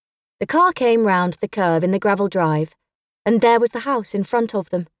The car came round the curve in the gravel drive, and there was the house in front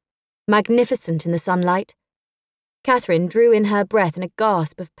of them, magnificent in the sunlight. Catherine drew in her breath in a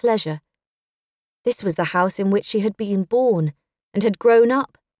gasp of pleasure. This was the house in which she had been born and had grown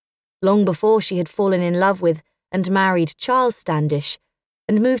up, long before she had fallen in love with and married Charles Standish,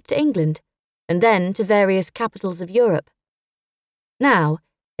 and moved to England, and then to various capitals of Europe. Now,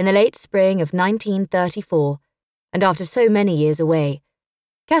 in the late spring of 1934, and after so many years away,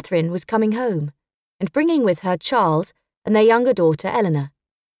 Catherine was coming home, and bringing with her Charles and their younger daughter Eleanor.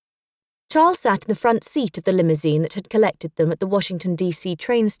 Charles sat in the front seat of the limousine that had collected them at the Washington, D.C.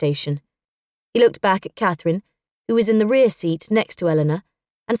 train station. He looked back at Catherine, who was in the rear seat next to Eleanor,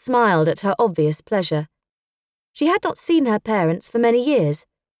 and smiled at her obvious pleasure. She had not seen her parents for many years,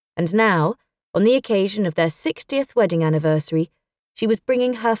 and now, on the occasion of their 60th wedding anniversary, she was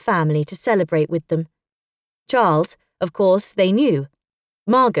bringing her family to celebrate with them. Charles, of course, they knew.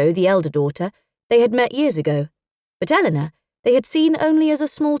 Margot, the elder daughter, they had met years ago, but Eleanor they had seen only as a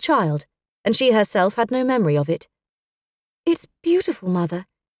small child, and she herself had no memory of it. "It's beautiful, Mother.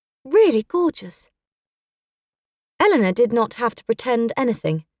 Really gorgeous." Eleanor did not have to pretend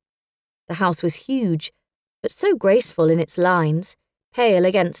anything. The house was huge, but so graceful in its lines, pale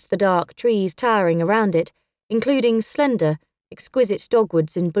against the dark trees towering around it, including slender, exquisite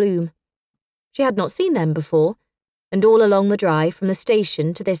dogwoods in bloom. She had not seen them before, and all along the drive from the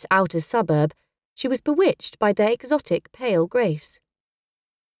station to this outer suburb, she was bewitched by their exotic pale grace.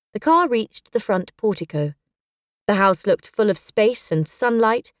 The car reached the front portico. The house looked full of space and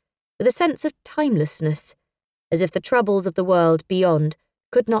sunlight, with a sense of timelessness, as if the troubles of the world beyond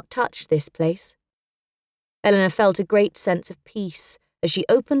could not touch this place. Eleanor felt a great sense of peace as she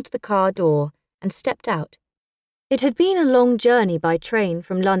opened the car door and stepped out. It had been a long journey by train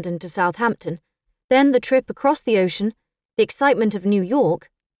from London to Southampton, then the trip across the ocean, the excitement of New York,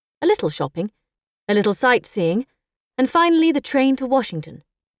 a little shopping, a little sightseeing, and finally the train to Washington,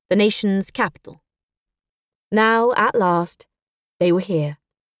 the nation's capital. Now, at last, they were here.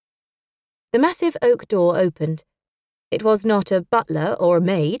 The massive oak door opened. It was not a butler or a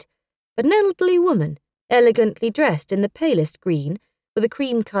maid, but an elderly woman, elegantly dressed in the palest green, with a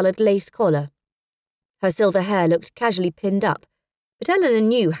cream-coloured lace collar. Her silver hair looked casually pinned up, but Eleanor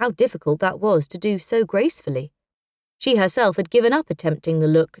knew how difficult that was to do so gracefully. She herself had given up attempting the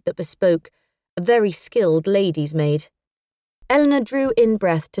look that bespoke a very skilled lady's maid. Eleanor drew in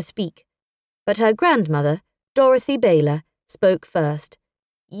breath to speak, but her grandmother, Dorothy Baylor, spoke first.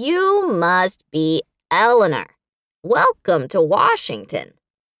 "You must be Eleanor. Welcome to Washington."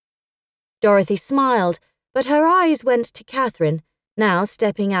 Dorothy smiled, but her eyes went to Catherine, now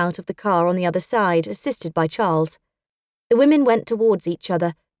stepping out of the car on the other side, assisted by Charles. The women went towards each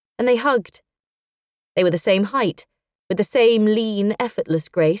other, and they hugged. They were the same height, with the same lean, effortless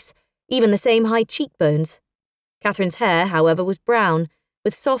grace, even the same high cheekbones. Catherine's hair, however, was brown,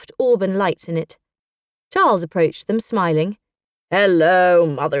 with soft auburn lights in it. Charles approached them, smiling. "Hello,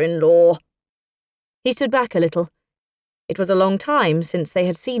 mother-in-law." He stood back a little. It was a long time since they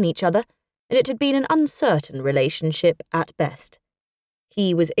had seen each other, and it had been an uncertain relationship at best.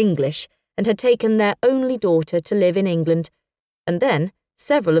 He was English, and had taken their only daughter to live in England, and then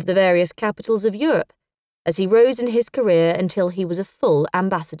several of the various capitals of Europe, as he rose in his career until he was a full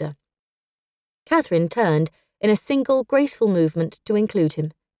ambassador. Catherine turned in a single graceful movement to include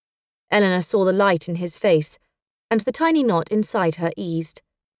him. Eleanor saw the light in his face, and the tiny knot inside her eased.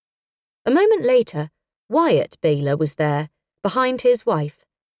 A moment later, Wyatt Baylor was there, behind his wife.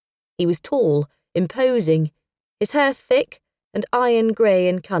 He was tall, imposing, his hair thick and iron grey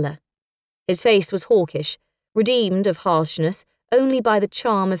in colour. His face was hawkish, redeemed of harshness only by the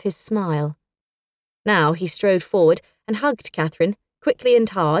charm of his smile. Now he strode forward and hugged Catherine, quickly and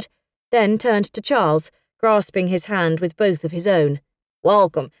hard, then turned to Charles, grasping his hand with both of his own.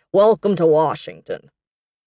 Welcome to Washington."